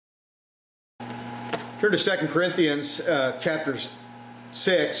Turn to 2 Corinthians chapter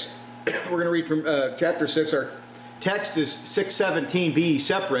 6. We're going to read from chapter 6. Our text is 6:17, be ye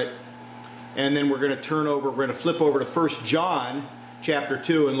separate. And then we're going to flip over to 1 John chapter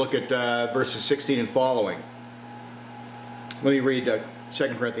 2 and look at verses 16 and following. Let me read 2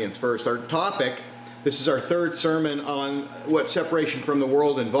 Corinthians first. Our topic, this is our third sermon on what separation from the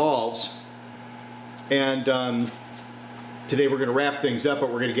world involves. And today we're going to wrap things up, but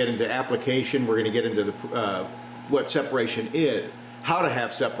we're going to get into application. We're going to get into the, what separation is, how to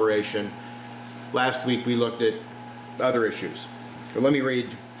have separation. Last week we looked at other issues. So let me read.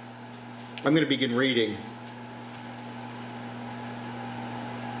 I'm going to begin reading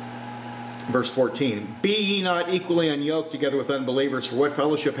verse 14. Be ye not equally unyoked together with unbelievers, for what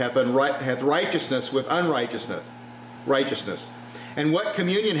fellowship hath righteousness with unrighteousness? And what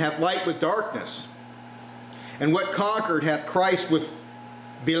communion hath light with darkness? And what concord hath Christ with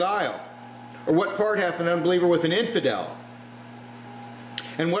Belial? Or what part hath an unbeliever with an infidel?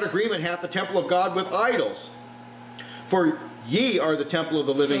 And what agreement hath the temple of God with idols? For ye are the temple of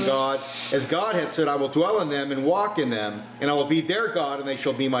the living God, as God hath said, I will dwell in them and walk in them, and I will be their God, and they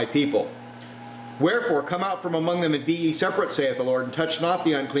shall be my people. Wherefore come out from among them, and be ye separate, saith the Lord, and touch not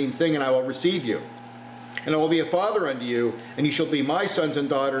the unclean thing, and I will receive you. And I will be a father unto you, and ye shall be my sons and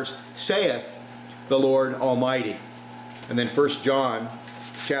daughters, saith the Lord Almighty. And then 1 John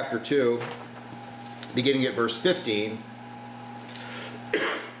chapter 2, beginning at verse 15.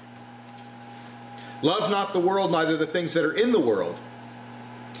 Love not the world, neither the things that are in the world.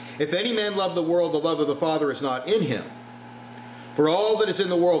 If any man love the world, the love of the Father is not in him. For all that is in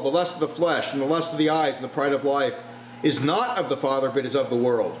the world, the lust of the flesh, and the lust of the eyes, and the pride of life, is not of the Father, but is of the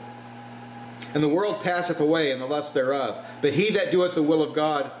world. And the world passeth away, and the lust thereof. But he that doeth the will of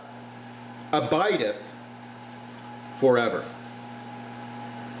God abideth forever.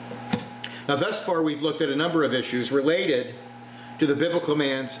 Now thus far we've looked at a number of issues related to the biblical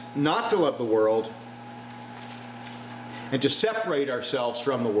commands not to love the world and to separate ourselves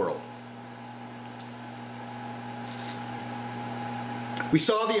from the world. We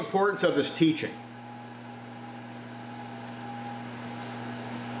saw the importance of this teaching.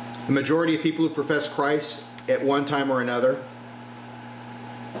 The majority of people who profess Christ at one time or another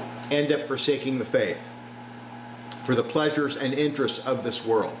end up forsaking the faith for the pleasures and interests of this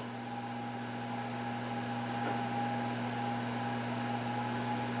world.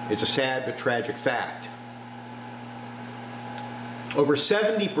 It's a sad but tragic fact. Over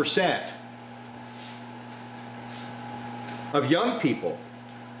 70% of young people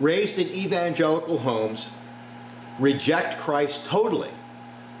raised in evangelical homes reject Christ totally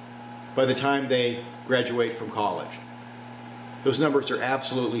by the time they graduate from college. Those numbers are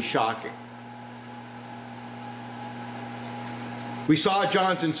absolutely shocking. We saw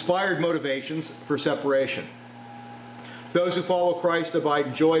John's inspired motivations for separation. Those who follow Christ abide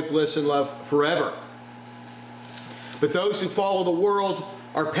in joy, bliss, and love forever. But those who follow the world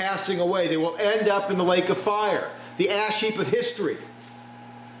are passing away. They will end up in the lake of fire, the ash heap of history.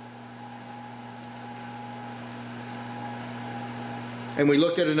 And we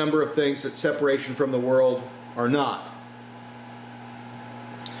looked at a number of things that separation from the world are not.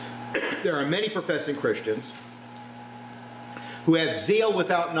 There are many professing Christians who have zeal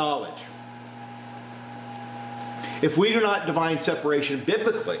without knowledge. If we do not define separation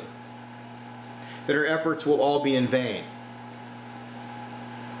biblically, then our efforts will all be in vain.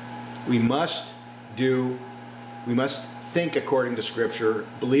 We must think according to Scripture,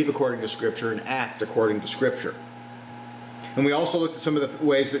 believe according to Scripture, and act according to Scripture. And we also looked at some of the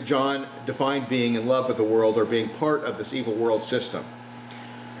ways that John defined being in love with the world or being part of this evil world system.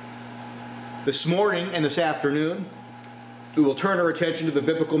 This morning and this afternoon, we will turn our attention to the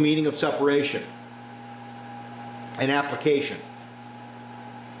biblical meaning of separation and application.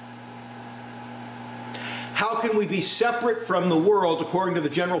 How can we be separate from the world according to the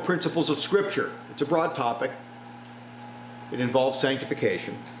general principles of Scripture? It's a broad topic. It involves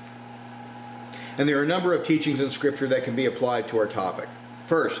sanctification. And there are a number of teachings in Scripture that can be applied to our topic.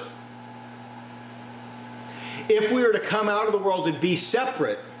 First, if we are to come out of the world and be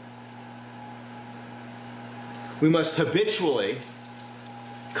separate, we must habitually,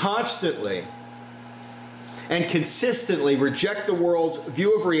 constantly, and consistently reject the world's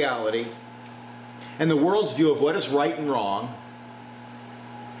view of reality and the world's view of what is right and wrong,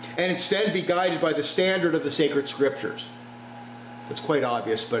 and instead be guided by the standard of the sacred Scriptures. It's quite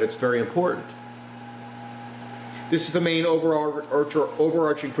obvious, but it's very important. This is the main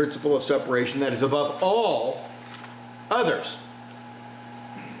overarching principle of separation that is above all others.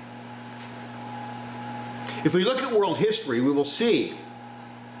 If we look at world history, we will see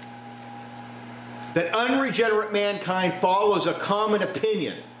that unregenerate mankind follows a common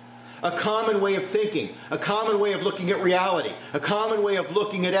opinion, a common way of thinking, a common way of looking at reality, a common way of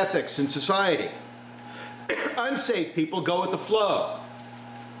looking at ethics in society. Unsaved people go with the flow.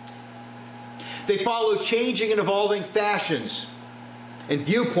 They follow changing and evolving fashions and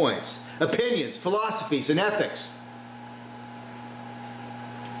viewpoints, opinions, philosophies, and ethics.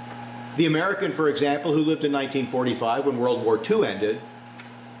 The American, for example, who lived in 1945 when World War II ended,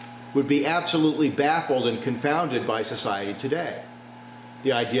 would be absolutely baffled and confounded by society today.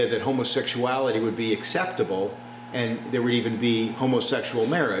 The idea that homosexuality would be acceptable and there would even be homosexual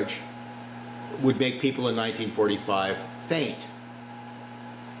marriage would make people in 1945 faint.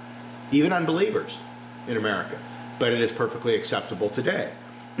 Even unbelievers in America. But it is perfectly acceptable today.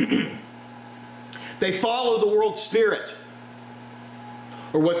 They follow the world spirit,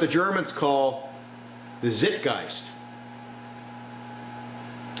 or what the Germans call the Zeitgeist.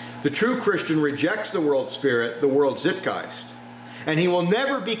 The true Christian rejects the world spirit, the world Zeitgeist, and he will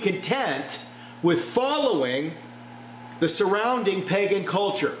never be content with following the surrounding pagan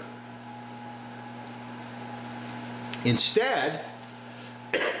culture. Instead,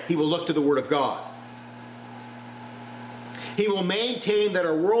 he will look to the Word of God. He will maintain that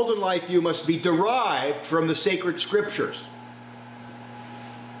our world and life view must be derived from the sacred Scriptures.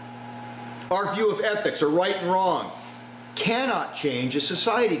 Our view of ethics, or right and wrong, cannot change as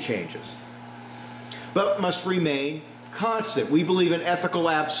society changes, but must remain constant. We believe in ethical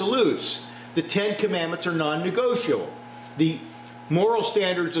absolutes. The Ten Commandments are non-negotiable. The moral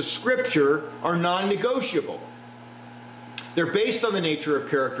standards of Scripture are non-negotiable. They're based on the nature of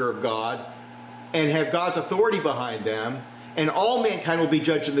character of God and have God's authority behind them, and all mankind will be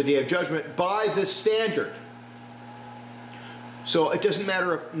judged in the day of judgment by this standard. So it doesn't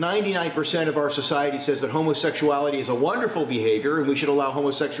matter if 99% of our society says that homosexuality is a wonderful behavior and we should allow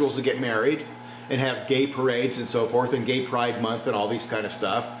homosexuals to get married and have gay parades and so forth and gay pride month and all these kind of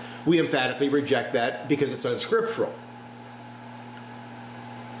stuff. We emphatically reject that because it's unscriptural.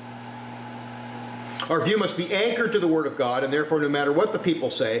 Our view must be anchored to the Word of God, and therefore no matter what the people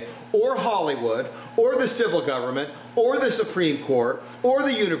say, or Hollywood, or the civil government, or the Supreme Court, or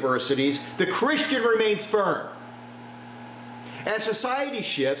the universities, the Christian remains firm. As society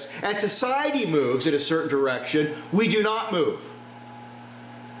shifts, as society moves in a certain direction, we do not move.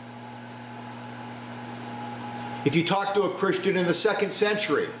 If you talk to a Christian in the 2nd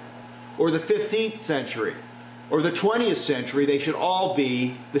century, or the 15th century, or the 20th century, they should all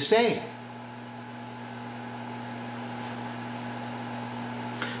be the same.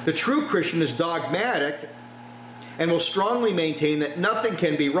 The true Christian is dogmatic and will strongly maintain that nothing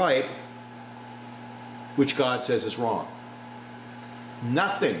can be right which God says is wrong.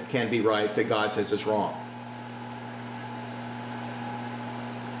 Nothing can be right that God says is wrong.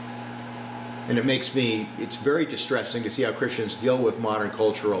 And it's very distressing to see how Christians deal with modern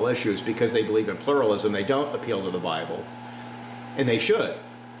cultural issues because they believe in pluralism. They don't appeal to the Bible. And they should.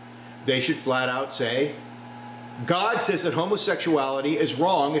 They should flat out say, God says that homosexuality is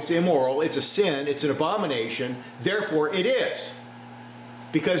wrong, it's immoral, it's a sin, it's an abomination, therefore it is.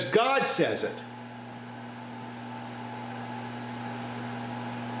 Because God says it.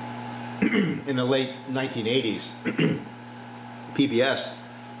 In the late 1980s, PBS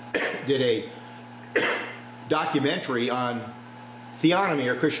did a documentary on theonomy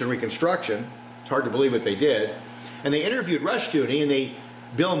or Christian Reconstruction. It's hard to believe what they did. And they interviewed Rushdoony, and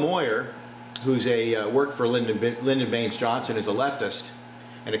Bill Moyer, who's worked for Lyndon Baines Johnson, is a leftist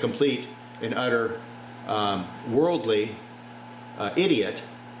and a complete and utter worldly idiot,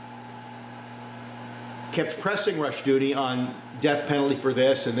 kept pressing Rushdoony on death penalty for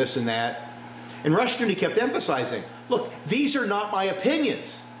this and this and that. And Rushdoony kept emphasizing, look, these are not my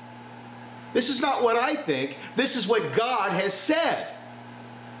opinions. This is not what I think. This is what God has said.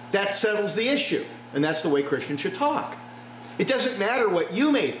 That settles the issue. And that's the way Christians should talk. It doesn't matter what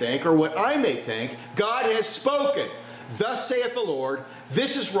you may think or what I may think. God has spoken. Thus saith the Lord,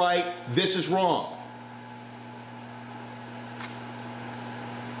 this is right, this is wrong.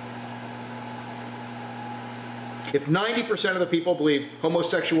 If 90% of the people believe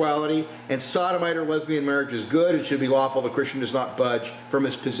homosexuality and sodomite or lesbian marriage is good and should be lawful, the Christian does not budge from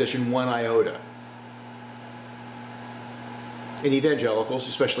his position one iota. And evangelicals,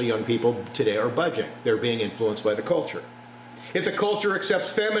 especially young people today, are budging. They're being influenced by the culture. If the culture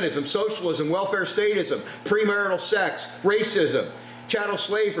accepts feminism, socialism, welfare statism, premarital sex, racism, chattel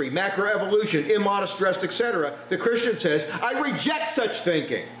slavery, macroevolution, immodest dress, etc., the Christian says, I reject such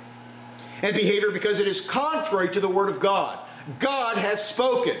thinking and behavior because it is contrary to the Word of God. God has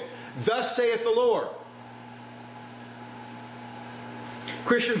spoken. Thus saith the Lord.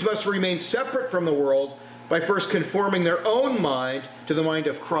 Christians must remain separate from the world by first conforming their own mind to the mind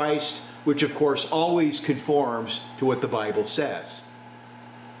of Christ, which of course always conforms to what the Bible says.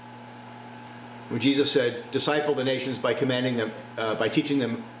 When Jesus said, disciple the nations by commanding them, by teaching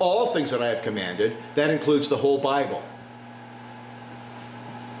them all things that I have commanded, that includes the whole Bible.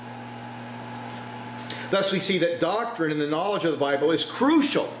 Thus we see that doctrine and the knowledge of the Bible is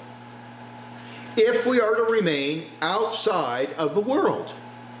crucial if we are to remain outside of the world.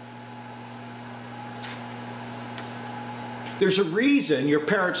 There's a reason your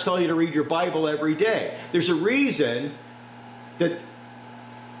parents tell you to read your Bible every day. There's a reason that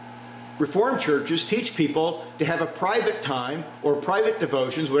Reformed churches teach people to have a private time or private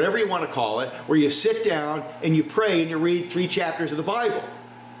devotions, whatever you want to call it, where you sit down and you pray and you read 3 chapters of the Bible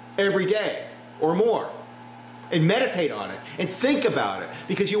every day or more. And meditate on it and think about it,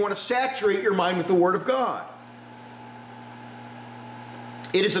 because you want to saturate your mind with the Word of God.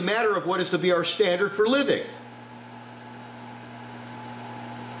 It is a matter of what is to be our standard for living.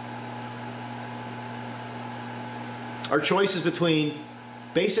 Our choice is between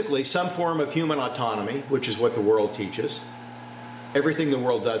basically some form of human autonomy, which is what the world teaches. Everything the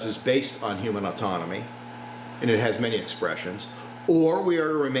world does is based on human autonomy, and it has many expressions. Or we are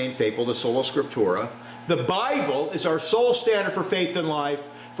to remain faithful to sola scriptura. The Bible is our sole standard for faith and life,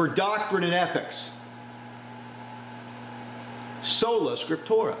 for doctrine and ethics. Sola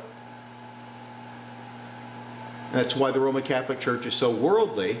scriptura. And that's why the Roman Catholic Church is so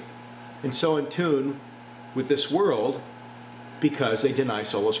worldly and so in tune with this world, because they deny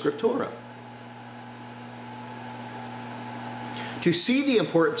sola scriptura. To see the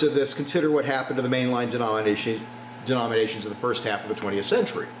importance of this, consider what happened to the mainline denominations of the first half of the 20th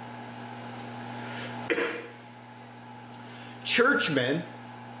century. Churchmen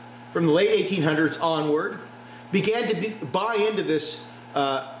from the late 1800s onward began to buy into this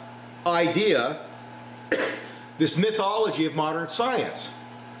idea, this mythology of modern science.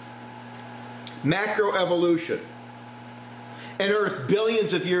 Macroevolution, an Earth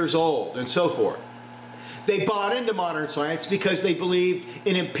billions of years old, and so forth. They bought into modern science because they believed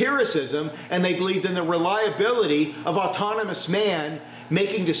in empiricism, and they believed in the reliability of autonomous man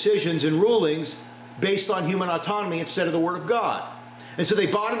making decisions and rulings based on human autonomy instead of the Word of God. And so they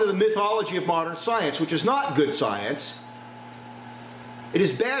bought into the mythology of modern science, which is not good science. It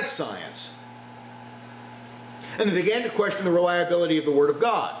is bad science. And they began to question the reliability of the Word of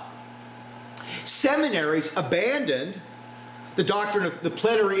God. Seminaries abandoned the doctrine of the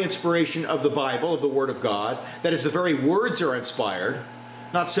plenary inspiration of the Bible, of the Word of God. That is, the very words are inspired,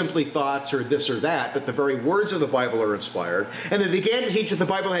 not simply thoughts or this or that, but the very words of the Bible are inspired. And they began to teach that the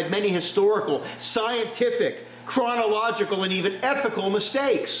Bible had many historical, scientific, chronological, and even ethical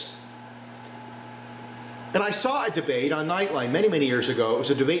mistakes. And I saw a debate on Nightline many, many years ago. It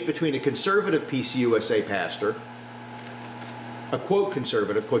was a debate between a conservative PCUSA pastor, a quote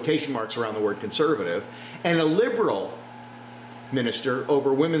conservative, quotation marks around the word conservative, and a liberal minister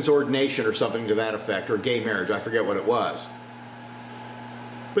over women's ordination or something to that effect, or gay marriage, I forget what it was.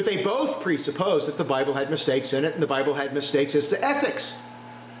 But they both presupposed that the Bible had mistakes in it, and the Bible had mistakes as to ethics.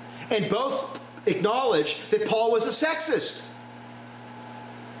 And both acknowledged that Paul was a sexist.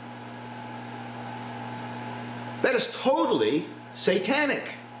 That is totally satanic.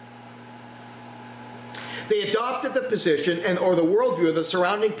 They adopted the position or the worldview of the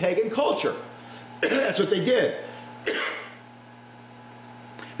surrounding pagan culture. That's what they did.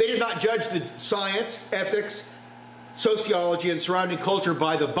 They did not judge the science, ethics, sociology, and surrounding culture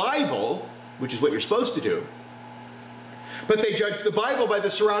by the Bible, which is what you're supposed to do, but they judged the Bible by the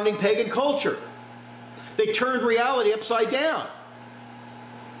surrounding pagan culture. They turned reality upside down.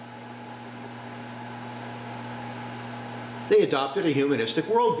 They adopted a humanistic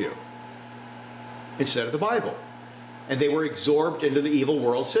worldview instead of the Bible, and they were absorbed into the evil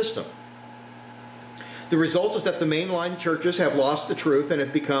world system. The result is that the mainline churches have lost the truth and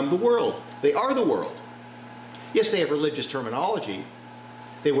have become the world. They are the world. Yes, they have religious terminology.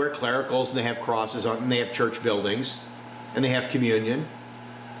 They wear clericals, and they have crosses on, and they have church buildings, and they have communion,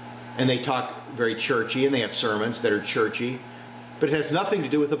 and they talk very churchy, and they have sermons that are churchy, but it has nothing to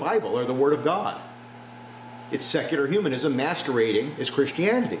do with the Bible or the Word of God. It's secular humanism masquerading as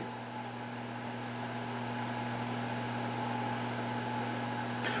Christianity.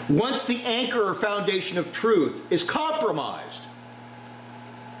 Once the anchor or foundation of truth is compromised,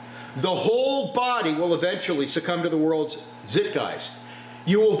 the whole body will eventually succumb to the world's zeitgeist.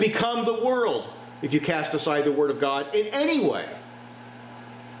 You will become the world if you cast aside the Word of God in any way.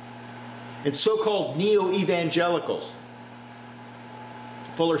 And so-called neo-evangelicals,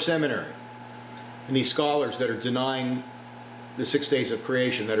 Fuller Seminary, and these scholars that are denying the 6 days of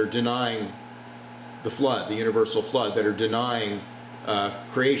creation, that are denying the flood, the universal flood, that are denying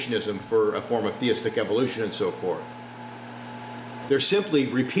creationism for a form of theistic evolution and so forth. They're simply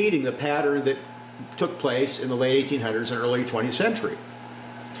repeating the pattern that took place in the late 1800s and early 20th century.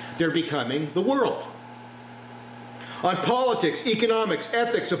 They're becoming the world. On politics, economics,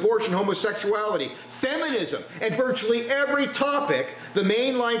 ethics, abortion, homosexuality, feminism, and virtually every topic, the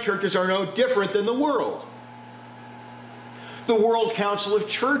mainline churches are no different than the world. The World Council of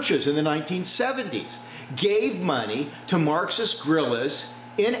Churches in the 1970s gave money to Marxist guerrillas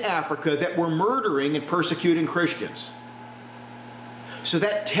in Africa that were murdering and persecuting Christians. So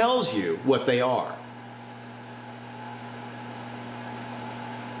that tells you what they are.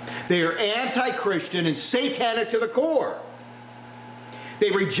 They are anti-Christian and satanic to the core.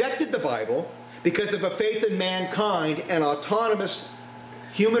 They rejected the Bible because of a faith in mankind and autonomous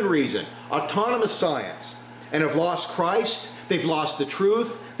human reason, autonomous science, and have lost Christ, they've lost the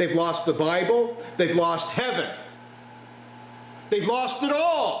truth, they've lost the Bible, they've lost heaven. They've lost it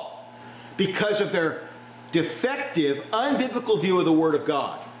all because of their defective, unbiblical view of the Word of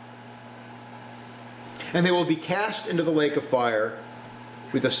God. And they will be cast into the lake of fire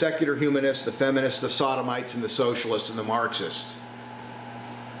with the secular humanists, the feminists, the sodomites, and the socialists, and the Marxists.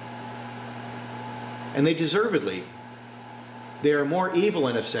 And they deservedly, they are more evil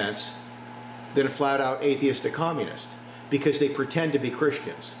in a sense than a flat-out atheistic communist, because they pretend to be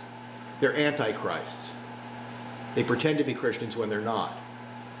Christians. They're antichrists. They pretend to be Christians when they're not.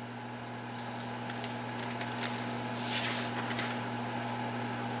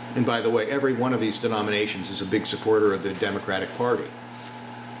 And by the way, every one of these denominations is a big supporter of the Democratic Party.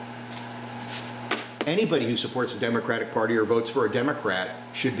 Anybody who supports the Democratic Party or votes for a Democrat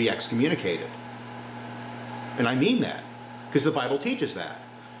should be excommunicated. And I mean that, because the Bible teaches that.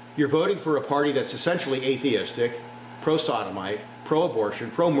 You're voting for a party that's essentially atheistic, pro-sodomite,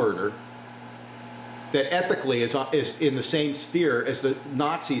 pro-abortion, pro-murder, that ethically is in the same sphere as the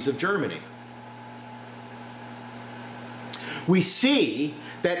Nazis of Germany. We see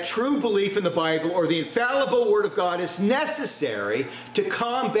that true belief in the Bible or the infallible Word of God is necessary to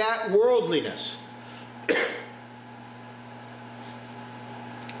combat worldliness.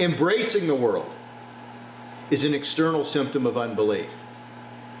 Embracing the world is an external symptom of unbelief.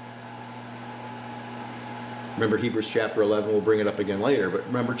 Remember Hebrews chapter 11, we'll bring it up again later, but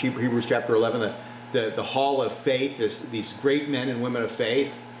remember Hebrews chapter 11, the hall of faith, these great men and women of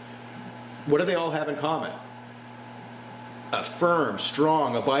faith. What do they all have in common? A firm,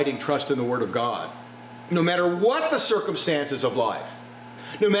 strong, abiding trust in the Word of God. No matter what the circumstances of life,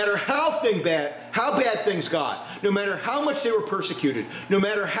 no matter how bad things got, no matter how much they were persecuted, no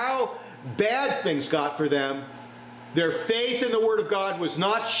matter how bad things got for them, their faith in the Word of God was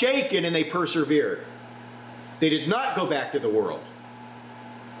not shaken and they persevered. They did not go back to the world.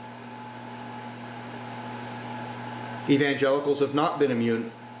 Evangelicals have not been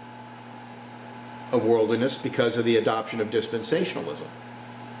immune of worldliness because of the adoption of dispensationalism.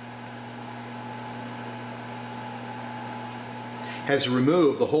 Has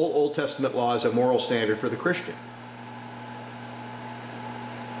removed the whole Old Testament law as a moral standard for the Christian.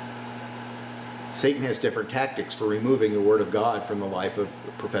 Satan has different tactics for removing the Word of God from the life of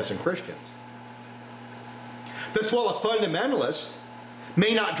professing Christians. Thus, while a fundamentalist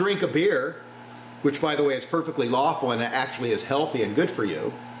may not drink a beer, which by the way is perfectly lawful and actually is healthy and good for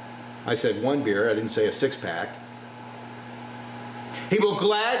you, I said one beer, I didn't say a six-pack, he will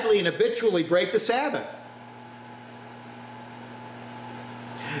gladly and habitually break the Sabbath.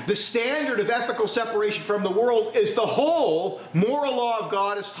 The standard of ethical separation from the world is the whole moral law of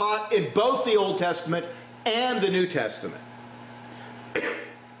God as taught in both the Old Testament and the New Testament.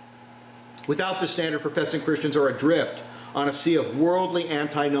 Without this standard, professing Christians are adrift on a sea of worldly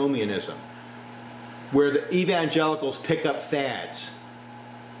antinomianism, where the evangelicals pick up fads.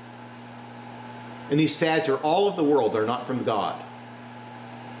 And these fads are all of the world, they're not from God.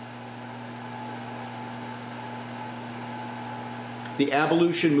 The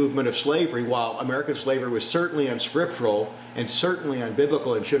abolition movement of slavery, while American slavery was certainly unscriptural and certainly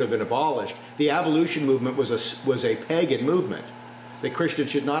unbiblical and should have been abolished, the abolition movement was a pagan movement that Christians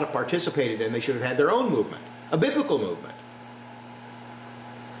should not have participated in. They should have had their own movement, a biblical movement.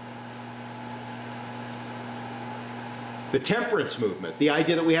 The temperance movement, the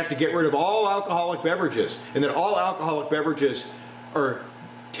idea that we have to get rid of all alcoholic beverages and that all alcoholic beverages are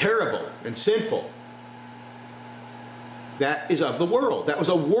terrible and sinful. That is of the world. That was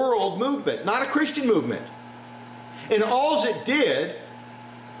a world movement, not a Christian movement. And all it did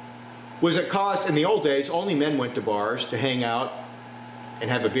was it caused, in the old days, only men went to bars to hang out and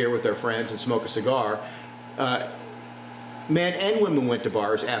have a beer with their friends and smoke a cigar. Men and women went to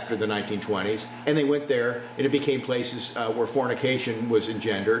bars after the 1920s, and they went there, and it became places where fornication was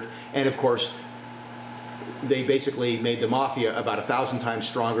engendered. And of course, they basically made the mafia about 1,000 times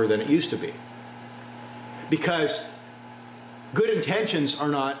stronger than it used to be. Because good intentions are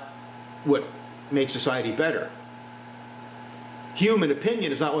not what makes society better. Human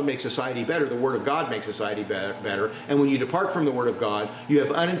opinion is not what makes society better. The Word of God makes society better. And when you depart from the Word of God, you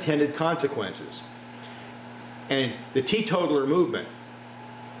have unintended consequences. And the teetotaler movement,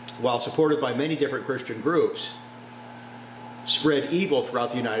 while supported by many different Christian groups, spread evil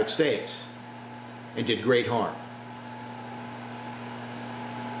throughout the United States and did great harm.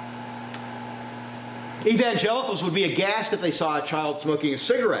 Evangelicals would be aghast if they saw a child smoking a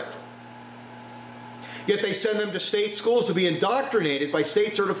cigarette. Yet they send them to state schools to be indoctrinated by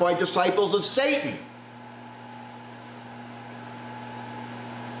state-certified disciples of Satan.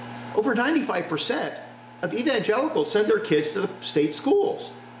 Over 95% of evangelicals send their kids to the state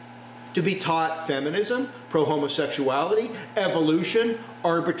schools to be taught feminism, pro-homosexuality, evolution,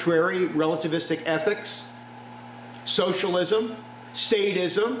 arbitrary relativistic ethics, socialism,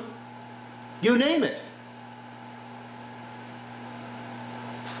 statism, you name it.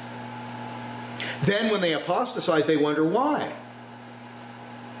 Then when they apostatize, they wonder why.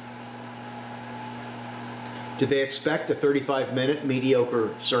 Do they expect a 35-minute mediocre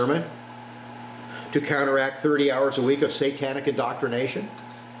sermon to counteract 30 hours a week of satanic indoctrination?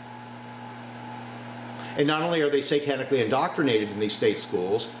 And not only are they satanically indoctrinated in these state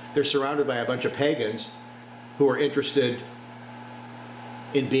schools, they're surrounded by a bunch of pagans who are interested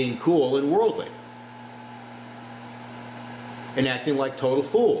in being cool and worldly and acting like total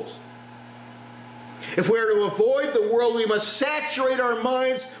fools. If we are to avoid the world, we must saturate our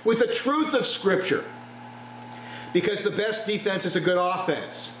minds with the truth of Scripture, because the best defense is a good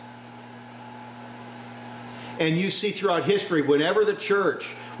offense. And you see throughout history, whenever the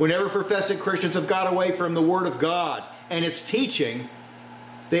church, whenever professing Christians have got away from the Word of God and its teaching,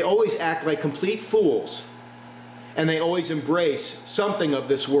 they always act like complete fools, and they always embrace something of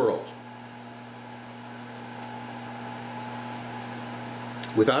this world.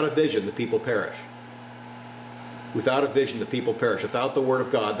 Without a vision, the people perish. Without a vision, the people perish. Without the Word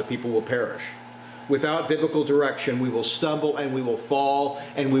of God, the people will perish. Without biblical direction, we will stumble and we will fall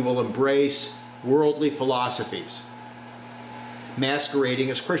and we will embrace worldly philosophies,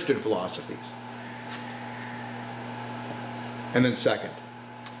 masquerading as Christian philosophies. And then second,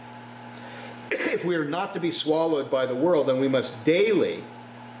 if we are not to be swallowed by the world, then we must daily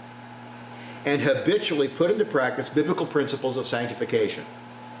and habitually put into practice biblical principles of sanctification.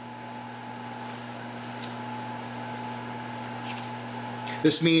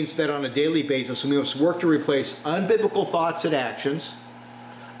 This means that on a daily basis we must work to replace unbiblical thoughts and actions,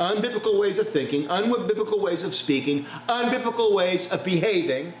 unbiblical ways of thinking, unbiblical ways of speaking, unbiblical ways of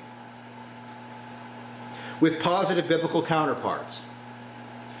behaving with positive biblical counterparts.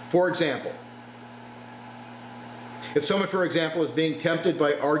 For example, if someone, for example, is being tempted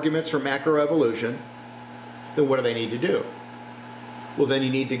by arguments from macroevolution, then what do they need to do? Well, then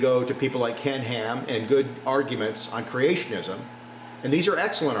you need to go to people like Ken Ham and good arguments on creationism. And these are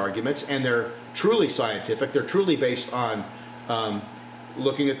excellent arguments, and they're truly scientific. They're truly based on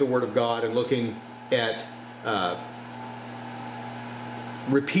looking at the Word of God and looking at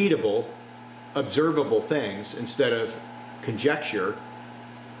repeatable, observable things instead of conjecture,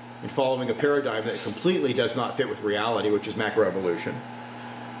 and following a paradigm that completely does not fit with reality, which is macroevolution.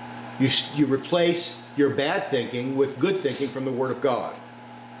 You replace your bad thinking with good thinking from the Word of God.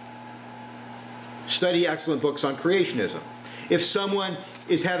 Study excellent books on creationism. If someone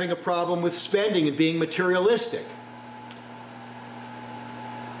is having a problem with spending and being materialistic,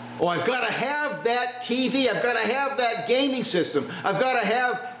 oh, I've got to have that TV, I've got to have that gaming system, I've got to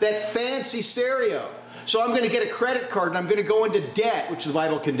have that fancy stereo. So I'm going to get a credit card and I'm going to go into debt, which the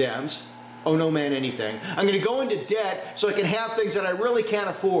Bible condemns. Oh, no man anything. I'm going to go into debt so I can have things that I really can't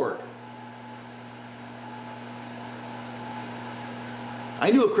afford.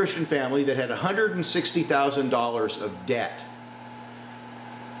 I knew a Christian family that had $160,000 of debt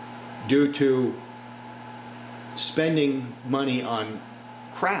due to spending money on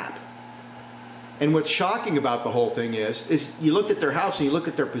crap. And what's shocking about the whole thing is you looked at their house and you look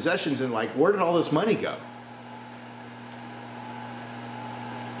at their possessions and like, where did all this money go?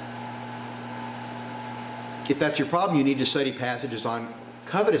 If that's your problem, you need to study passages on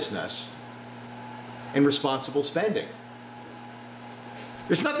covetousness and responsible spending.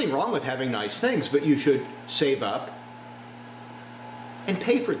 There's nothing wrong with having nice things, but you should save up and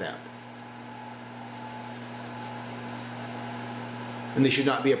pay for them. And they should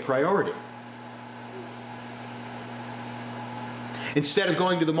not be a priority. Instead of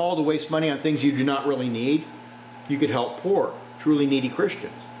going to the mall to waste money on things you do not really need, you could help poor, truly needy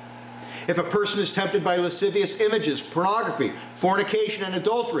Christians. If a person is tempted by lascivious images, pornography, fornication, and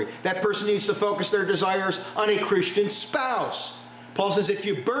adultery, that person needs to focus their desires on a Christian spouse. Paul says, if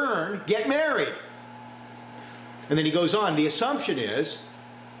you burn, get married. And then he goes on, the assumption is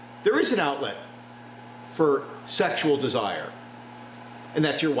there is an outlet for sexual desire, and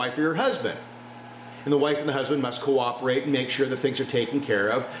that's your wife or your husband. And the wife and the husband must cooperate and make sure that things are taken care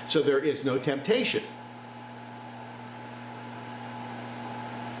of so there is no temptation.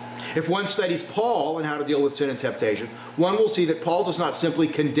 If one studies Paul and how to deal with sin and temptation, one will see that Paul does not simply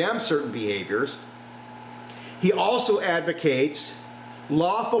condemn certain behaviors. He also advocates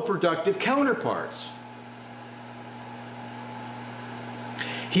lawful, productive counterparts.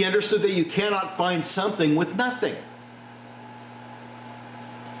 He understood that you cannot find something with nothing.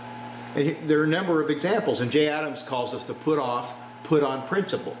 And there are a number of examples, and Jay Adams calls this the put-on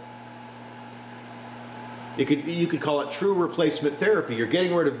principle. You could call it true replacement therapy. You're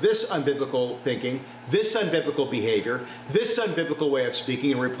getting rid of this unbiblical thinking, this unbiblical behavior, this unbiblical way of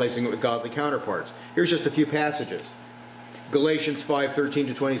speaking, and replacing it with godly counterparts. Here's just a few passages. Galatians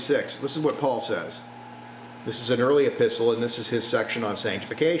 5:13-26. This is what Paul says. This is an early epistle, and this is his section on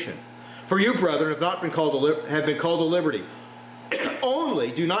sanctification. For you, brethren, have been called to liberty.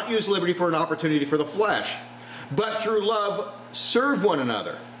 Only do not use liberty for an opportunity for the flesh, but through love serve one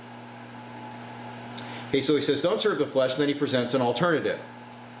another. Okay, so he says, don't serve the flesh, and then he presents an alternative.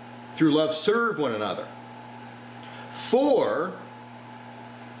 Through love, serve one another. For,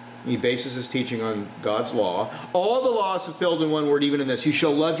 he bases his teaching on God's law, all the law is fulfilled in one word, even in this, you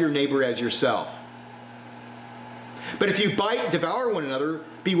shall love your neighbor as yourself. But if you bite and devour one another,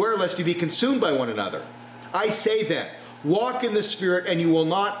 beware lest you be consumed by one another. I say then, walk in the Spirit, and you will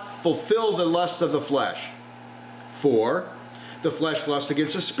not fulfill the lust of the flesh. For the flesh lusts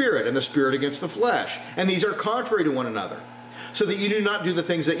against the Spirit, and the Spirit against the flesh. And these are contrary to one another, so that you do not do the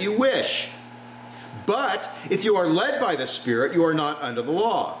things that you wish. But if you are led by the Spirit, you are not under the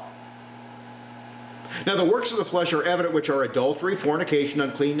law. Now the works of the flesh are evident, which are adultery, fornication,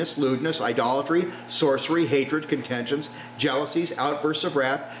 uncleanness, lewdness, idolatry, sorcery, hatred, contentions, jealousies, outbursts of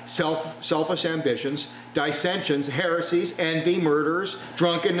wrath, selfish ambitions, dissensions, heresies, envy, murders,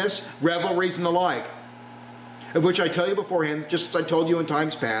 drunkenness, revelries, and the like. Of which I tell you beforehand, just as I told you in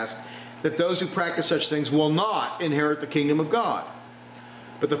times past, that those who practice such things will not inherit the kingdom of God.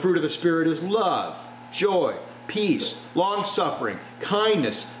 But the fruit of the Spirit is love, joy, peace, long-suffering,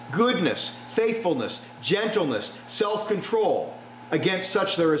 kindness, goodness, faithfulness, gentleness, self-control. Against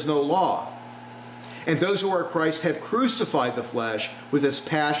such there is no law. And those who are Christ have crucified the flesh with its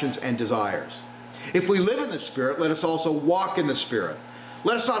passions and desires. If we live in the Spirit, let us also walk in the Spirit.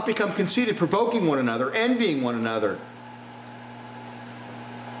 Let us not become conceited, provoking one another, envying one another.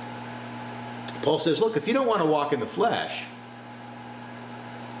 Paul says, look, if you don't want to walk in the flesh,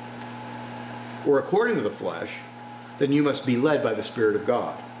 or according to the flesh, then you must be led by the Spirit of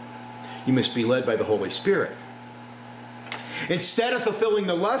God. You must be led by the Holy Spirit. Instead of fulfilling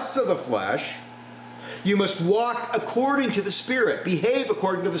the lusts of the flesh, you must walk according to the Spirit, behave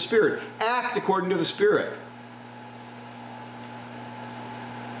according to the Spirit, act according to the Spirit.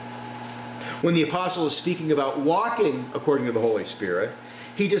 When the apostle is speaking about walking according to the Holy Spirit,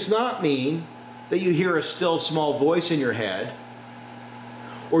 he does not mean that you hear a still small voice in your head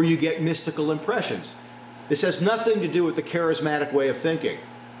or you get mystical impressions. This has nothing to do with the charismatic way of thinking.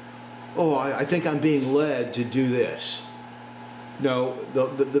 Oh, I think I'm being led to do this. No,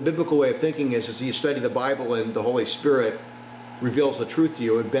 the biblical way of thinking is you study the Bible and the Holy Spirit reveals the truth to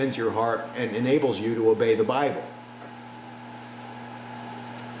you and bends your heart and enables you to obey the Bible.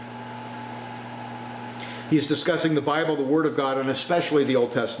 He's discussing the Bible, the Word of God, and especially the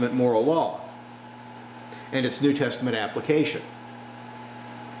Old Testament moral law and its New Testament application.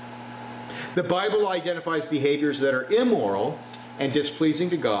 The Bible identifies behaviors that are immoral and displeasing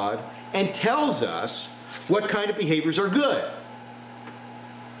to God and tells us what kind of behaviors are good.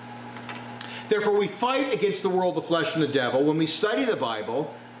 Therefore, we fight against the world, the flesh, and the devil when we study the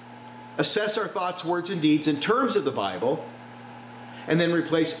Bible, assess our thoughts, words, and deeds in terms of the Bible, and then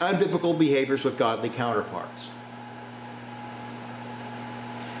replace unbiblical behaviors with godly counterparts.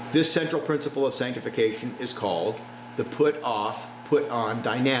 This central principle of sanctification is called the put-off, put-on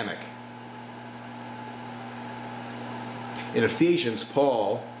dynamic. In Ephesians,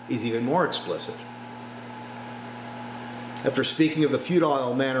 Paul is even more explicit. After speaking of the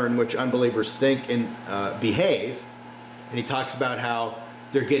futile manner in which unbelievers think and behave, and he talks about how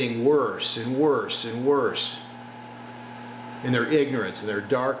they're getting worse and worse and worse in their ignorance and their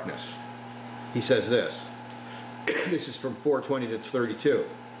darkness, he says this, This is from 4:20 to 32.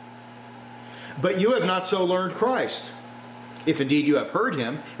 But you have not so learned Christ, if indeed you have heard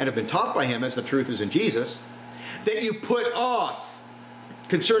him and have been taught by him, as the truth is in Jesus, that you put off,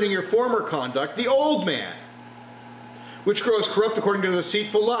 concerning your former conduct, the old man, which grows corrupt according to the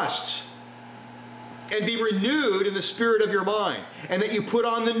deceitful lusts, and be renewed in the spirit of your mind, and that you put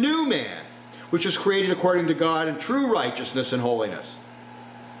on the new man, which is created according to God in true righteousness and holiness.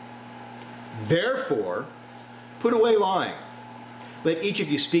 Therefore, put away lying. Let each of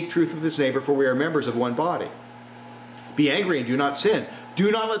you speak truth with his neighbor, for we are members of one body. Be angry and do not sin.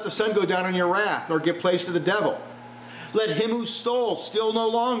 Do not let the sun go down on your wrath, nor give place to the devil. Let him who stole steal no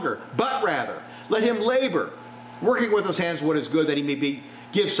longer, but rather let him labor, working with his hands what is good, that he may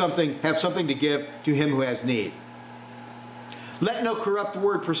have something to give to him who has need. Let no corrupt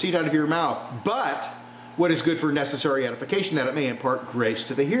word proceed out of your mouth, but what is good for necessary edification, that it may impart grace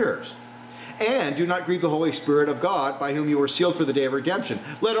to the hearers. And do not grieve the Holy Spirit of God, by whom you were sealed for the day of redemption.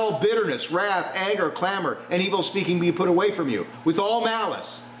 Let all bitterness, wrath, anger, clamor, and evil speaking be put away from you, with all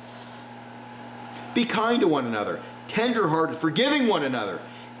malice. Be kind to one another, tender-hearted, forgiving one another,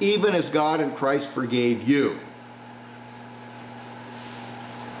 even as God in Christ forgave you.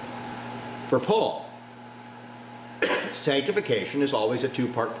 For Paul, sanctification is always a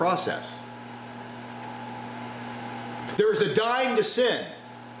two-part process. There is a dying to sin,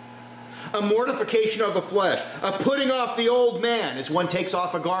 a mortification of the flesh, a putting off the old man as one takes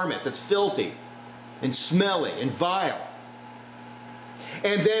off a garment that's filthy and smelly and vile.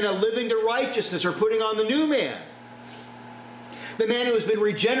 And then a living to righteousness, or putting on the new man, the man who has been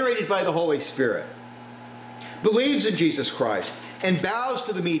regenerated by the Holy Spirit, believes in Jesus Christ, and bows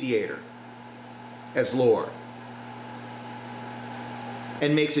to the mediator as Lord,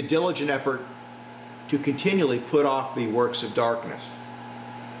 and makes a diligent effort to continually put off the works of darkness.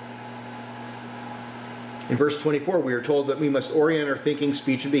 In verse 24, we are told that we must orient our thinking,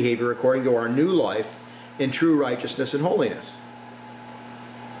 speech, and behavior according to our new life in true righteousness and holiness.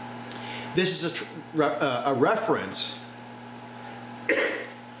 This is a reference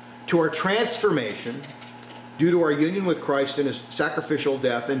to our transformation due to our union with Christ in his sacrificial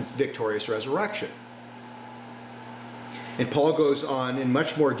death and victorious resurrection. And Paul goes on in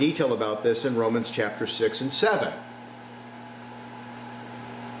much more detail about this in Romans chapter 6 and 7.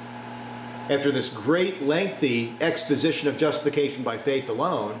 After this great lengthy exposition of justification by faith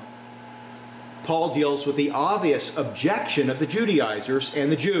alone, Paul deals with the obvious objection of the Judaizers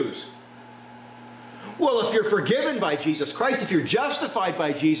and the Jews. Well, if you're forgiven by Jesus Christ, if you're justified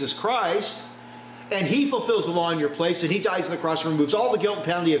by Jesus Christ, and he fulfills the law in your place, and he dies on the cross and removes all the guilt and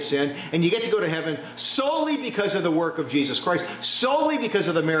penalty of sin, and you get to go to heaven solely because of the work of Jesus Christ, solely because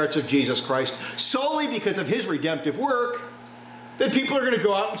of the merits of Jesus Christ, solely because of his redemptive work, then people are going to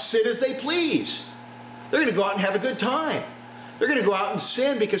go out and sin as they please. They're going to go out and have a good time. They're going to go out and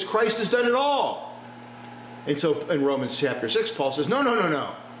sin because Christ has done it all. And so in Romans chapter 6, Paul says, no, no, no,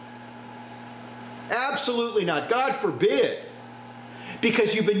 no. Absolutely not. God forbid.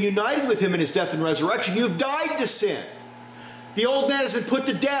 Because you've been united with him in his death and resurrection, you've died to sin. The old man has been put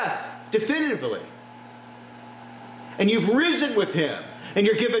to death definitively. And you've risen with him. And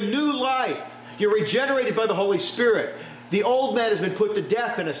you're given new life. You're regenerated by the Holy Spirit. The old man has been put to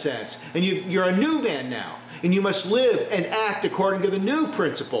death in a sense. And you're a new man now. And you must live and act according to the new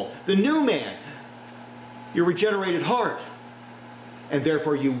principle. The new man. Your regenerated heart. And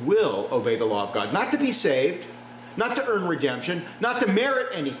therefore you will obey the law of God. Not to be saved. Not to earn redemption, not to merit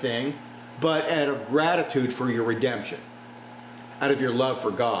anything, but out of gratitude for your redemption, out of your love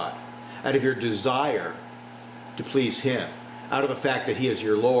for God, out of your desire to please him, out of the fact that he is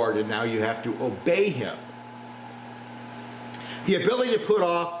your Lord and now you have to obey him. The ability to put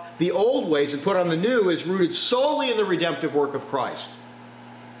off the old ways and put on the new is rooted solely in the redemptive work of Christ.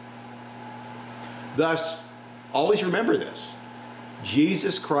 Thus, always remember this.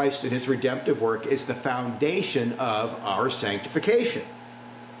 Jesus Christ and his redemptive work is the foundation of our sanctification.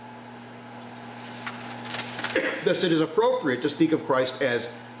 Thus, it is appropriate to speak of Christ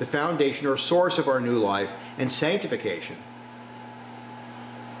as the foundation or source of our new life and sanctification,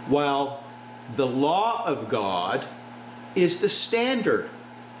 while the law of God is the standard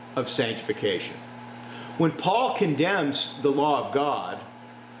of sanctification. When Paul condemns the law of God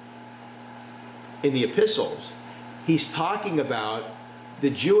in the epistles, he's talking about the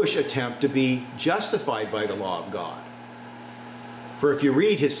Jewish attempt to be justified by the law of God. For if you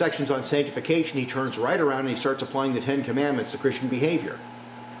read his sections on sanctification, he turns right around and he starts applying the Ten Commandments to Christian behavior.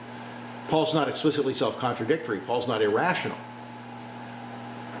 Paul's not explicitly self-contradictory. Paul's not irrational.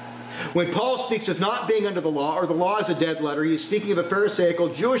 When Paul speaks of not being under the law, or the law is a dead letter, he is speaking of the Pharisaical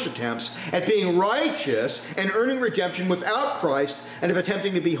Jewish attempts at being righteous and earning redemption without Christ, and of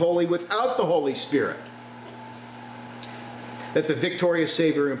attempting to be holy without the Holy Spirit that the victorious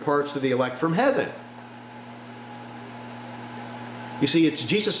Savior imparts to the elect from heaven. You see, it's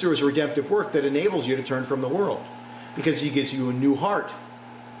Jesus through his redemptive work that enables you to turn from the world, because he gives you a new heart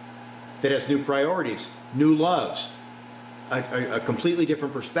that has new priorities, new loves, a completely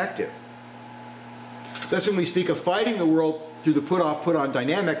different perspective. Thus, when we speak of fighting the world through the put-off, put-on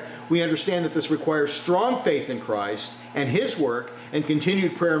dynamic, we understand that this requires strong faith in Christ and his work, and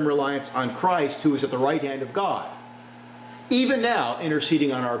continued prayer and reliance on Christ, who is at the right hand of God, even now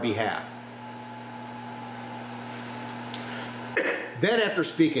interceding on our behalf. Then, after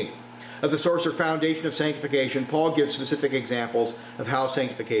speaking of the source or foundation of sanctification, Paul gives specific examples of how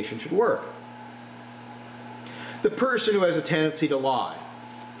sanctification should work. The person who has a tendency to lie.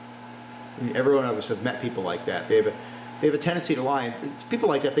 Every one of us have met people like that. They have a tendency to lie. And people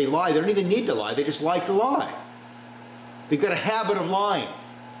like that, they lie. They don't even need to lie. They just like to lie. They've got a habit of lying.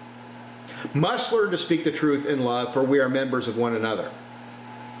 Must learn to speak the truth in love, for we are members of one another.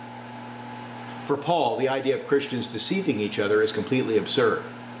 For Paul, the idea of Christians deceiving each other is completely absurd.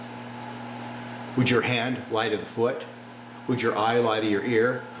 Would your hand lie to the foot? Would your eye lie to your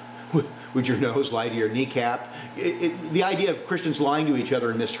ear? Would your nose lie to your kneecap? The idea of Christians lying to each other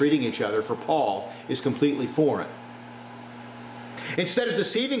and mistreating each other, for Paul, is completely foreign. Instead of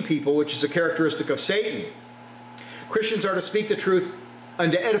deceiving people, which is a characteristic of Satan, Christians are to speak the truth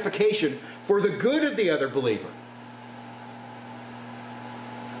unto edification for the good of the other believer.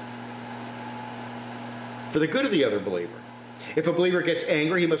 For the good of the other believer. If a believer gets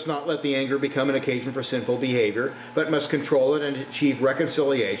angry, he must not let the anger become an occasion for sinful behavior, but must control it and achieve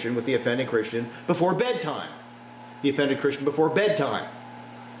reconciliation with the offending Christian before bedtime. The offended Christian before bedtime.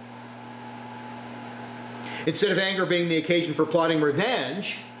 Instead of anger being the occasion for plotting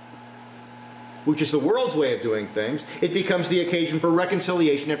revenge, which is the world's way of doing things, it becomes the occasion for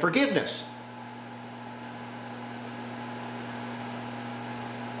reconciliation and forgiveness.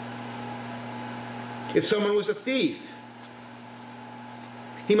 If someone was a thief,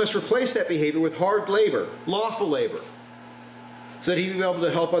 he must replace that behavior with hard labor, lawful labor, so that he will be able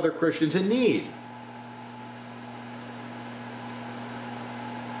to help other Christians in need.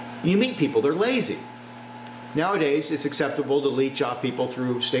 You meet people, they're lazy. Nowadays, it's acceptable to leech off people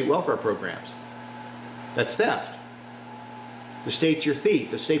through state welfare programs. That's theft. The state's your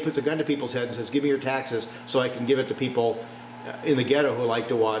thief. The state puts a gun to people's heads and says, give me your taxes so I can give it to people in the ghetto who like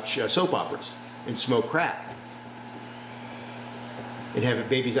to watch soap operas and smoke crack and have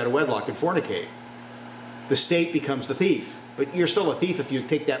babies out of wedlock and fornicate. The state becomes the thief. But you're still a thief if you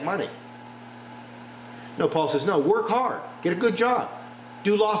take that money. No, Paul says, no, work hard. Get a good job.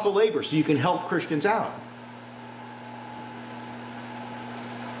 Do lawful labor so you can help Christians out.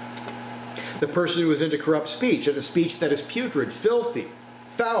 The person who is into corrupt speech, and the speech that is putrid, filthy,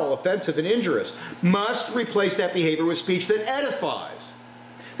 foul, offensive, and injurious, must replace that behavior with speech that edifies,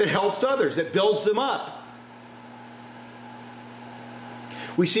 that helps others, that builds them up.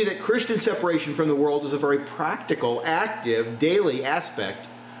 We see that Christian separation from the world is a very practical, active, daily aspect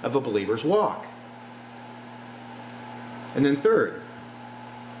of a believer's walk. And then third,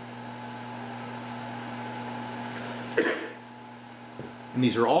 and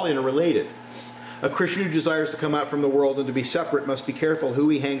these are all interrelated, a Christian who desires to come out from the world and to be separate must be careful who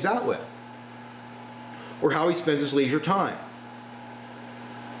he hangs out with or how he spends his leisure time.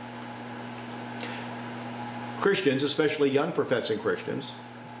 Christians, especially young professing Christians,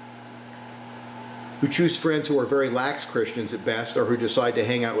 who choose friends who are very lax Christians at best, or who decide to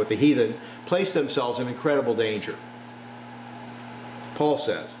hang out with the heathen, place themselves in incredible danger. Paul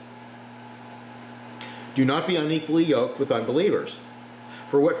says, do not be unequally yoked with unbelievers.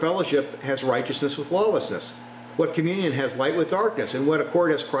 For what fellowship has righteousness with lawlessness? What communion has light with darkness? And what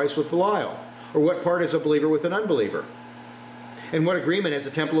accord has Christ with Belial? Or what part has a believer with an unbeliever? And what agreement has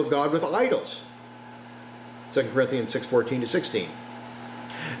the temple of God with idols? 2 Corinthians 6:14-16.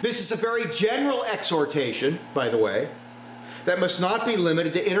 This is a very general exhortation, by the way, that must not be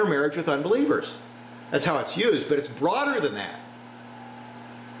limited to intermarriage with unbelievers. That's how it's used, but it's broader than that.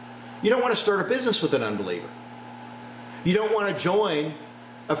 You don't want to start a business with an unbeliever. You don't want to join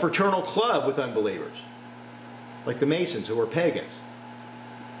a fraternal club with unbelievers, like the Masons, who are pagans.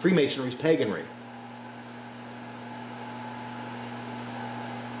 Freemasonry is paganry.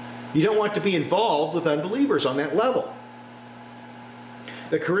 You don't want to be involved with unbelievers on that level.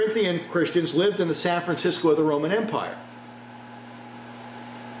 The Corinthian Christians lived in the San Francisco of the Roman Empire.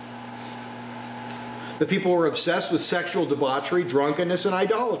 The people were obsessed with sexual debauchery, drunkenness, and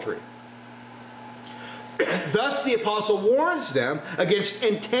idolatry. Thus the apostle warns them against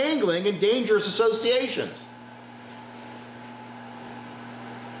entangling in dangerous associations.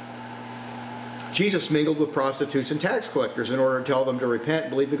 Jesus mingled with prostitutes and tax collectors in order to tell them to repent and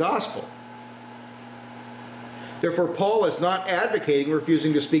believe the gospel. Therefore, Paul is not advocating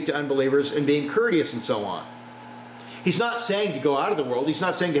refusing to speak to unbelievers and being courteous and so on. He's not saying to go out of the world. He's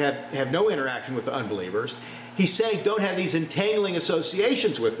not saying to have no interaction with the unbelievers. He's saying don't have these entangling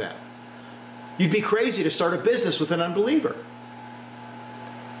associations with them. You'd be crazy to start a business with an unbeliever,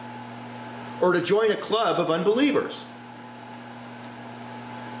 or to join a club of unbelievers,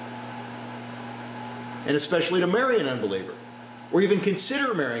 and especially to marry an unbeliever, or even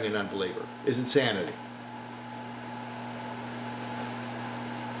consider marrying an unbeliever is insanity.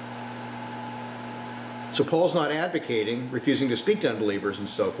 So Paul's not advocating refusing to speak to unbelievers and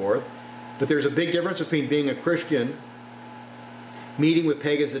so forth, but there's a big difference between being a Christian, meeting with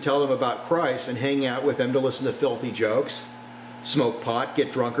pagans to tell them about Christ, and hanging out with them to listen to filthy jokes, smoke pot,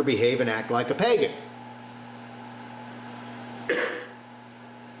 get drunk, or behave and act like a pagan.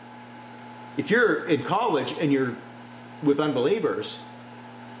 If you're in college and you're with unbelievers,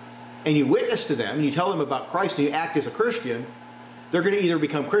 and you witness to them, and you tell them about Christ, and you act as a Christian, they're going to either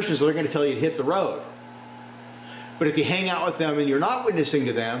become Christians or they're going to tell you to hit the road. But if you hang out with them and you're not witnessing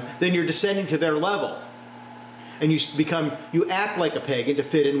to them, then you're descending to their level. And you act like a pagan to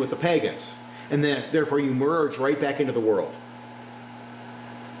fit in with the pagans. And then, therefore, you merge right back into the world.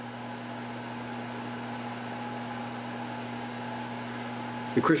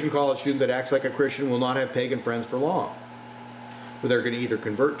 The Christian college student that acts like a Christian will not have pagan friends for long, for they're going to either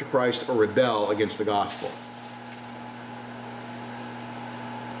convert to Christ or rebel against the gospel.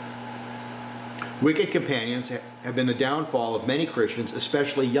 Wicked companions have been the downfall of many Christians,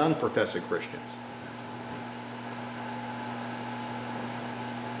 especially young professing Christians.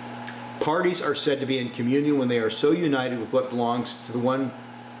 Parties are said to be in communion when they are so united with what belongs to the one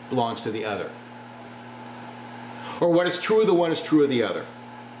belongs to the other. Or what is true of the one is true of the other.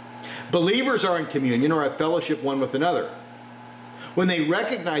 Believers are in communion or have fellowship one with another when they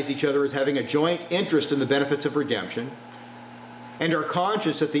recognize each other as having a joint interest in the benefits of redemption, and are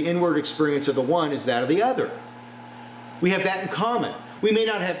conscious that the inward experience of the one is that of the other. We have that in common. We may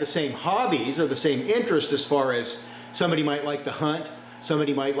not have the same hobbies or the same interest as far as somebody might like to hunt,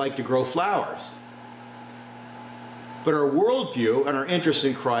 somebody might like to grow flowers. But our worldview and our interest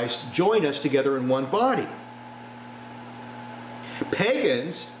in Christ join us together in one body.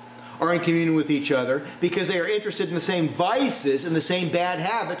 Pagans are in communion with each other because they are interested in the same vices and the same bad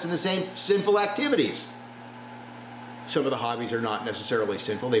habits and the same sinful activities. Some of the hobbies are not necessarily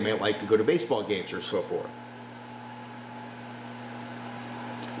sinful. They may like to go to baseball games or so forth.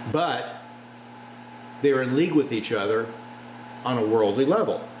 But they are in league with each other on a worldly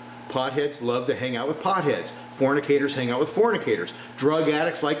level. Potheads love to hang out with potheads. Fornicators hang out with fornicators. Drug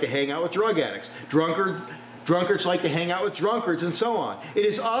addicts like to hang out with drug addicts. Drunkards like to hang out with drunkards, and so on. It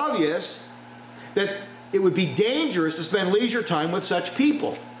is obvious that it would be dangerous to spend leisure time with such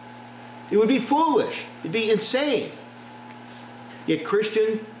people. It would be foolish. It would be insane. Yet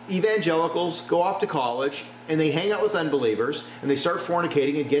Christian evangelicals go off to college and they hang out with unbelievers and they start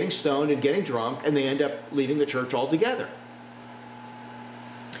fornicating and getting stoned and getting drunk, and they end up leaving the church altogether.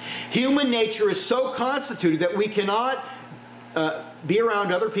 Human nature is so constituted that we cannot be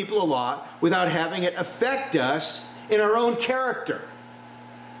around other people a lot without having it affect us in our own character.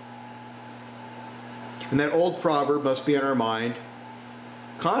 And that old proverb must be in our mind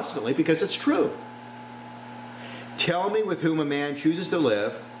constantly because it's true. Tell me with whom a man chooses to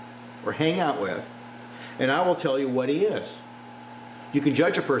live or hang out with, and I will tell you what he is. You can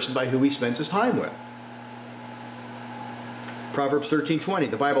judge a person by who he spends his time with. Proverbs 13:20,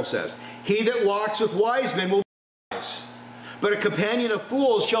 the Bible says, "He that walks with wise men will be wise, but a companion of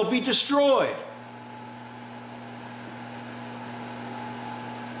fools shall be destroyed."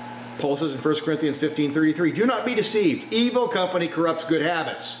 Paul says in 1 Corinthians 15:33, "Do not be deceived. Evil company corrupts good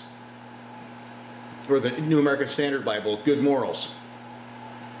habits." Or the New American Standard Bible, good morals.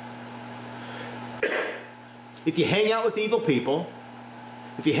 If you hang out with evil people,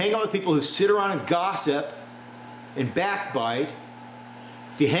 if you hang out with people who sit around and gossip and backbite,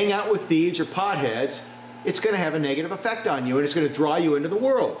 if you hang out with thieves or potheads, it's going to have a negative effect on you, and it's going to draw you into the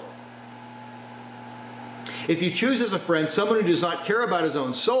world. If you choose as a friend someone who does not care about his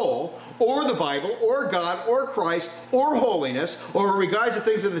own soul, or the Bible, or God, or Christ, or holiness, or regards the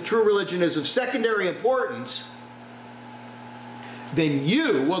things of the true religion as of secondary importance, then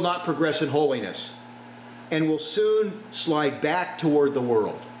you will not progress in holiness and will soon slide back toward the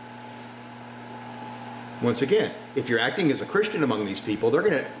world. Once again, if you're acting as a Christian among these people,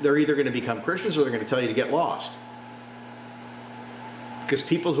 they're either going to become Christians or they're going to tell you to get lost. Because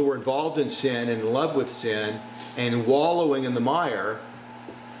people who are involved in sin and in love with sin and wallowing in the mire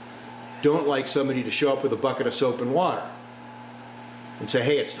don't like somebody to show up with a bucket of soap and water and say,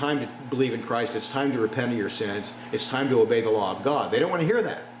 hey, it's time to believe in Christ, it's time to repent of your sins, it's time to obey the law of God. They don't want to hear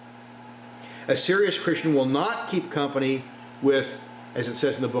that. A serious Christian will not keep company with, as it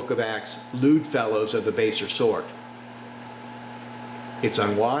says in the book of Acts, lewd fellows of the baser sort. It's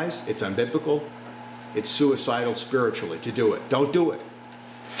unwise, it's unbiblical, it's suicidal spiritually to do it. Don't do it.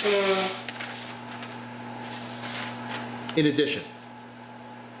 In addition,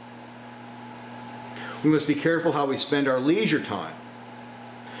 we must be careful how we spend our leisure time.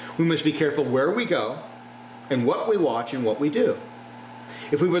 We must be careful where we go and what we watch and what we do.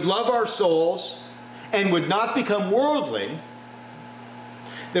 If we would love our souls and would not become worldly,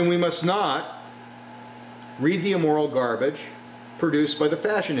 then we must not read the immoral garbage produced by the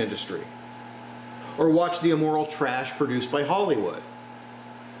fashion industry or watch the immoral trash produced by Hollywood.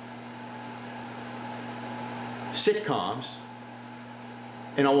 Sitcoms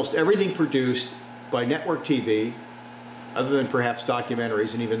and almost everything produced by network TV, other than perhaps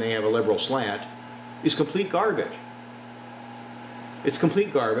documentaries, and even they have a liberal slant, is complete garbage. It's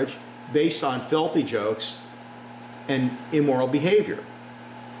complete garbage based on filthy jokes and immoral behavior.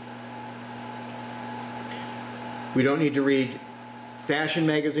 We don't need to read fashion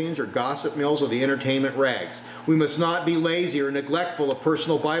magazines or gossip mills or the entertainment rags. We must not be lazy or neglectful of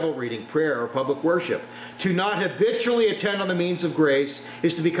personal Bible reading, prayer, or public worship. To not habitually attend on the means of grace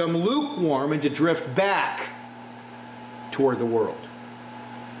is to become lukewarm and to drift back toward the world.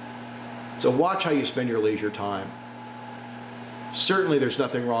 So watch how you spend your leisure time. Certainly there's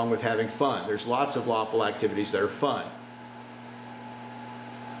nothing wrong with having fun. There's lots of lawful activities that are fun.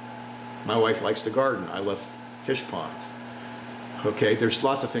 My wife likes to garden. I love fish ponds. Okay, there's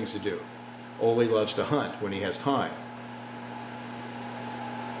lots of things to do. Ole loves to hunt when he has time.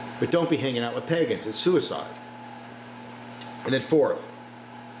 But don't be hanging out with pagans. It's suicide. And then fourth,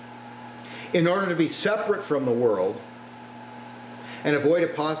 in order to be separate from the world and avoid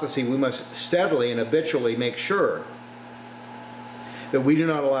apostasy, we must steadily and habitually make sure that we do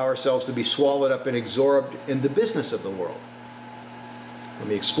not allow ourselves to be swallowed up and absorbed in the business of the world. Let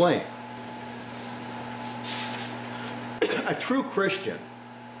me explain. A true Christian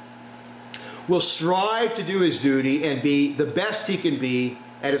will strive to do his duty and be the best he can be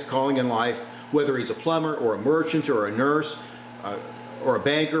at his calling in life, whether he's a plumber or a merchant or a nurse or a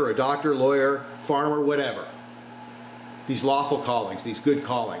banker, a doctor, lawyer, farmer, whatever. These lawful callings, these good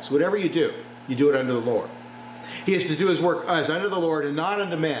callings, whatever you do it unto the Lord. He is to do his work as unto the Lord and not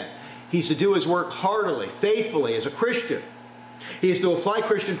unto men. He's to do his work heartily, faithfully, as a Christian. He is to apply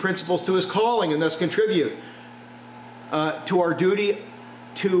Christian principles to his calling and thus contribute to our duty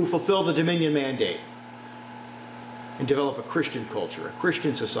to fulfill the dominion mandate and develop a Christian culture, a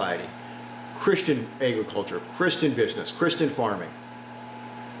Christian society, Christian agriculture, Christian business, Christian farming.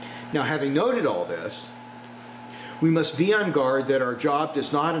 Now, having noted all this, we must be on guard that our job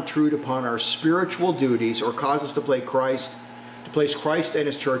does not intrude upon our spiritual duties or cause us to place Christ and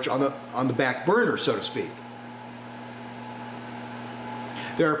his church on the back burner, so to speak.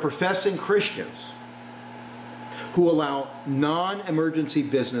 There are professing Christians who allow non-emergency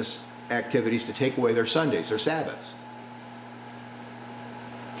business activities to take away their Sundays, their Sabbaths.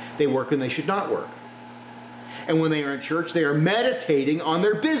 They work and they should not work. And when they are in church, they are meditating on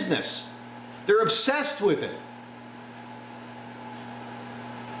their business. They're obsessed with it.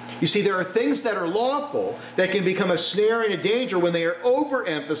 You see, there are things that are lawful that can become a snare and a danger when they are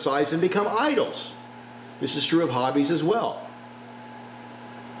overemphasized and become idols. This is true of hobbies as well.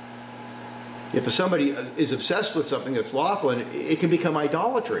 If somebody is obsessed with something that's lawful, and it can become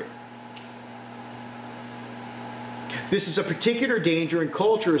idolatry. This is a particular danger in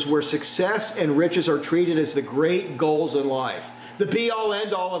cultures where success and riches are treated as the great goals in life. The be-all,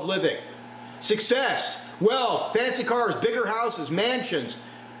 end-all of living. Success, wealth, fancy cars, bigger houses, mansions,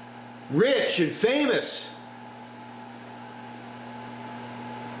 rich and famous.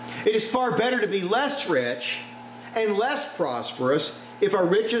 It is far better to be less rich and less prosperous if our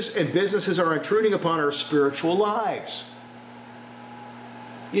riches and businesses are intruding upon our spiritual lives.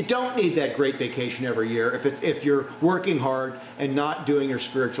 You don't need that great vacation every year if you're working hard and not doing your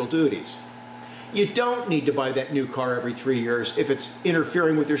spiritual duties. You don't need to buy that new car every 3 years if it's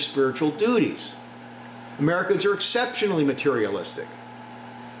interfering with your spiritual duties. Americans are exceptionally materialistic.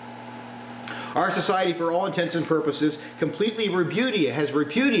 Our society, for all intents and purposes, completely has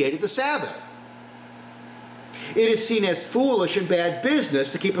repudiated the Sabbath. It is seen as foolish and bad business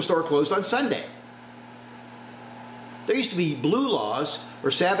to keep a store closed on Sunday. There used to be blue laws or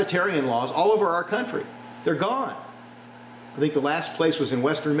Sabbatarian laws all over our country. They're gone. I think the last place was in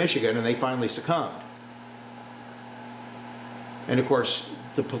western Michigan, and they finally succumbed. And of course,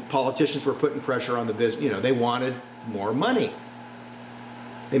 the politicians were putting pressure on the business. You know, they wanted more money.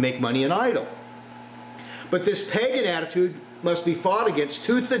 They make money an idol. But this pagan attitude must be fought against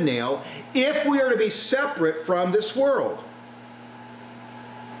tooth and nail if we are to be separate from this world.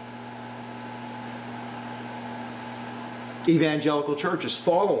 Evangelical churches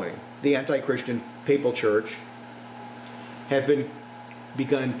following the anti-Christian papal church have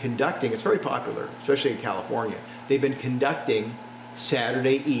begun conducting, it's very popular, especially in California, they've been conducting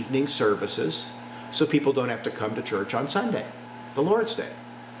Saturday evening services so people don't have to come to church on Sunday, the Lord's Day.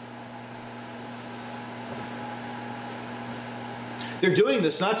 They're doing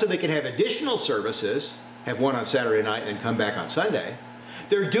this not so they can have additional services, have one on Saturday night and come back on Sunday.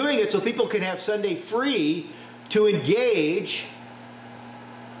 They're doing it so people can have Sunday free to engage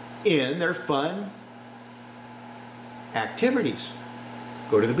in their fun activities.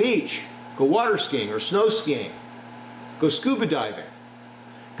 Go to the beach, go water skiing or snow skiing, go scuba diving,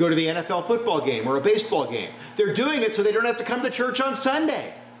 go to the NFL football game or a baseball game. They're doing it so they don't have to come to church on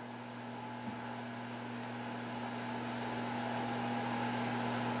Sunday.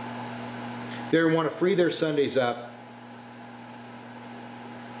 They want to free their Sundays up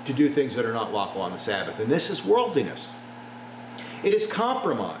to do things that are not lawful on the Sabbath. And this is worldliness. It is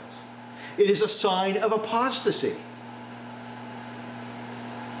compromise. It is a sign of apostasy.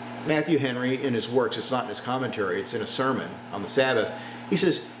 Matthew Henry, in his works, it's not in his commentary, it's in a sermon on the Sabbath, he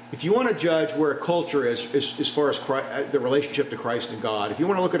says, if you want to judge where a culture is as far as Christ, the relationship to Christ and God, if you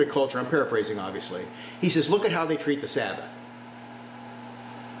want to look at a culture, I'm paraphrasing obviously, he says, look at how they treat the Sabbath.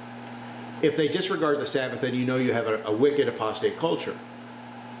 If they disregard the Sabbath, then you know you have a wicked apostate culture.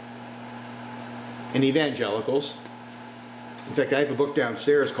 And evangelicals, in fact, I have a book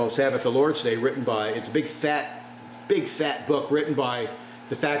downstairs called Sabbath the Lord's Day, written by, it's a big fat book written by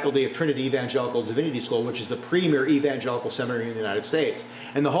the faculty of Trinity Evangelical Divinity School, which is the premier evangelical seminary in the United States.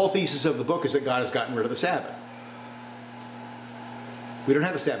 And the whole thesis of the book is that God has gotten rid of the Sabbath. We don't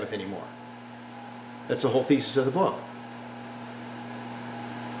have a Sabbath anymore. That's the whole thesis of the book.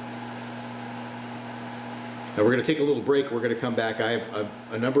 Now we're going to take a little break. We're going to come back. I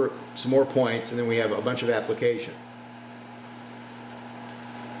have some more points, and then we have a bunch of application.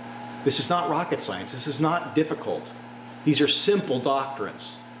 This is not rocket science. This is not difficult. These are simple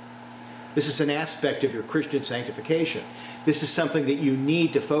doctrines. This is an aspect of your Christian sanctification. This is something that you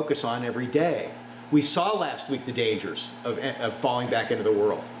need to focus on every day. We saw last week the dangers of falling back into the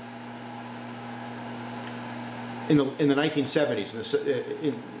world. In the 1970s,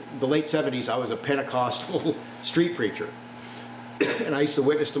 in the late 70s, I was a Pentecostal street preacher. And I used to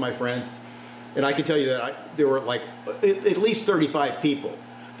witness to my friends. And I can tell you that there were like at least 35 people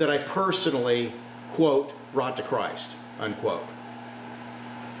that I personally, quote, brought to Christ, unquote.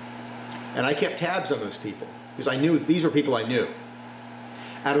 And I kept tabs on those people because I knew these were people I knew.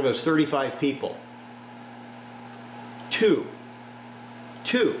 Out of those 35 people, two,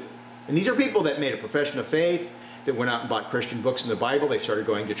 and these are people that made a profession of faith, that went out and bought Christian books in the Bible, they started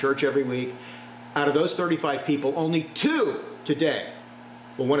going to church every week. Out of those 35 people, only 2 today,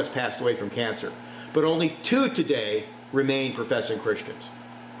 well, one has passed away from cancer, but only 2 today remain professing Christians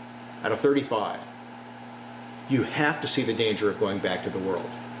out of 35. You have to see the danger of going back to the world.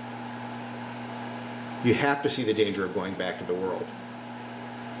 You have to see the danger of going back to the world.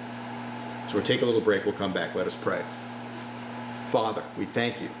 So we'll take a little break. We'll come back. Let us pray. Father, we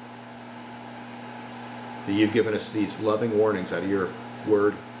thank you that you've given us these loving warnings out of your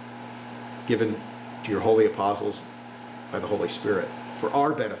word, given to your holy apostles by the Holy Spirit for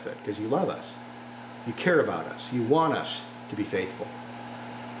our benefit, because you love us. You care about us. You want us to be faithful.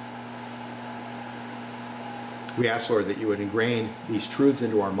 We ask, Lord, that you would ingrain these truths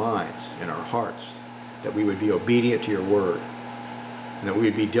into our minds and our hearts, that we would be obedient to your word, and that we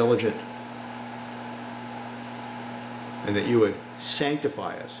would be diligent, and that you would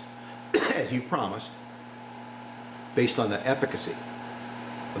sanctify us, as you've promised, based on the efficacy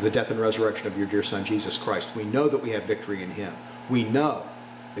of the death and resurrection of your dear Son, Jesus Christ. We know that we have victory in him. We know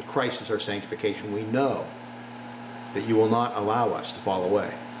that Christ is our sanctification. We know that you will not allow us to fall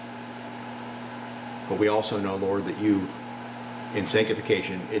away. But we also know, Lord, that you, in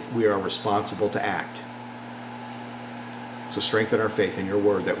sanctification, we are responsible to act. So strengthen our faith in your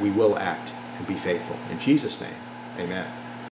word that we will act and be faithful. In Jesus' name, amen.